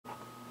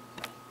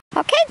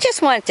Okay,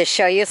 just wanted to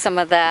show you some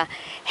of the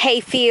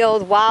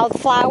hayfield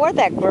wildflower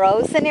that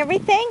grows and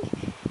everything.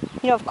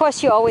 You know, of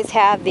course you always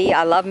have the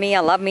I love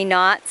me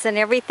nots and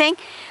everything.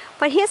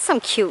 But here's some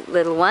cute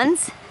little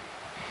ones.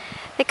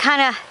 They're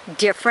kind of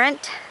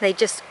different. They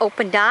just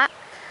opened up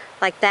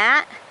like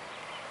that.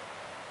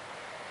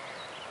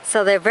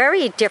 So they're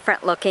very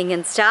different looking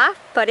and stuff.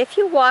 But if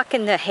you walk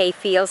in the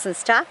hayfields and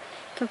stuff,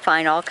 you can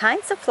find all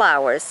kinds of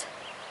flowers.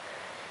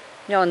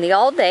 You know, in the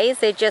old days,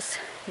 they just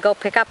go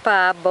pick up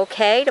a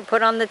bouquet to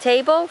put on the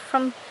table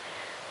from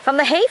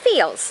the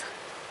hayfields.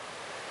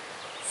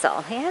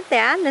 So they have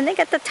that, and then they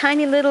got the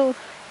tiny little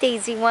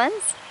daisy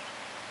ones.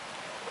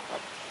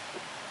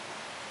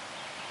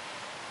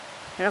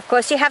 And of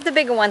course you have the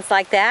bigger ones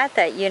like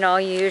that, you know,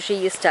 you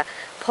usually used to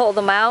pull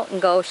them out and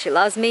go, she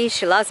loves me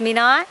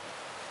not.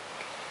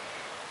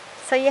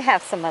 So you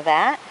have some of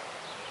that.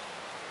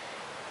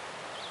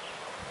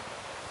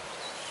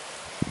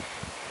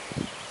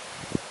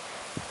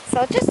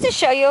 So just to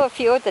show you a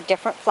few of the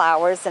different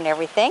flowers and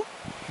everything.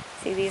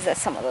 See, these are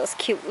some of those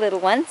cute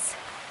little ones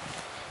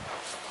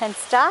and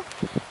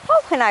stuff.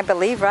 Oh, and I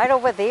believe right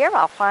over there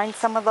I'll find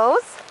some of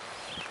those.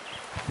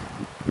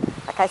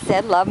 Like I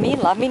said, love me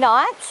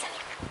nots.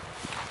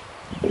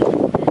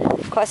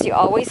 Of course, you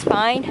always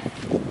find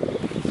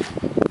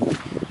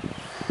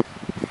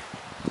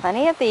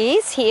plenty of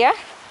these here.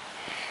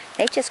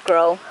 They just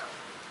grow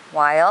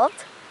wild.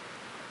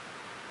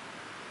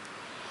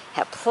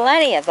 Have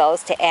plenty of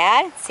those to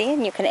add. See,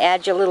 and you can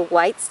add your little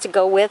whites to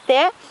go with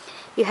it.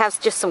 You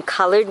have just some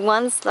colored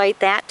ones like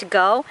that to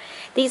go.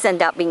 These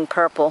end up being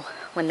purple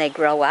when they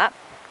grow up.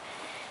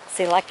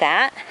 See, like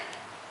that.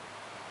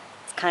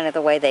 It's kind of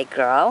the way they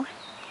grow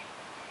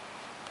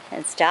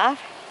and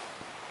stuff.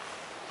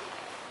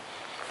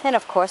 Then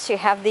of course you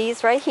have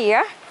these right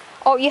here.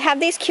 Oh, you have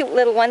these cute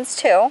little ones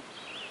too.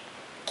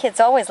 Kids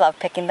always love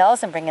picking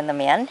those and bringing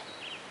them in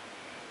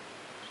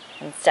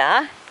and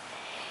stuff.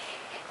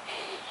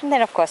 And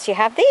then of course you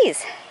have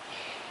these.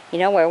 You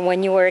know, where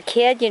when you were a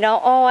kid, you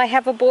know, oh, I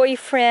have a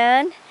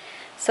boyfriend.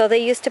 So they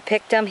used to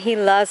pick them, he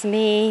loves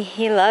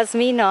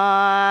me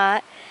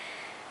not.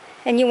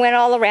 And you went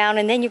all around,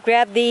 and then you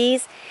grab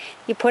these,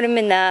 you put them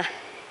in the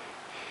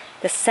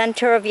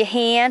center of your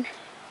hand,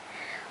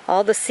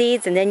 all the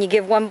seeds, and then you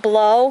give one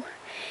blow.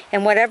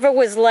 And whatever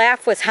was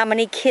left was how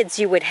many kids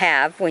you would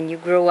have when you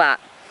grew up.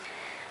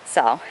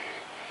 So,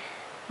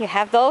 you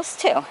have those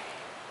too.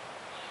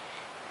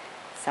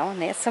 So,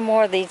 and there's some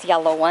more of these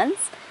yellow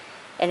ones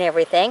and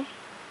everything.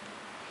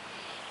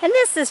 And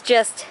this is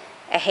just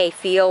a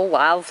hayfield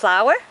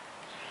wildflower.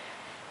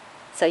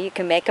 So you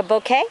can make a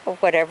bouquet of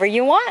whatever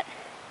you want.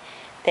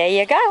 There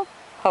you go.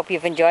 Hope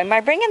you've enjoyed my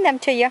bringing them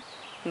to you.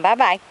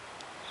 Bye-bye.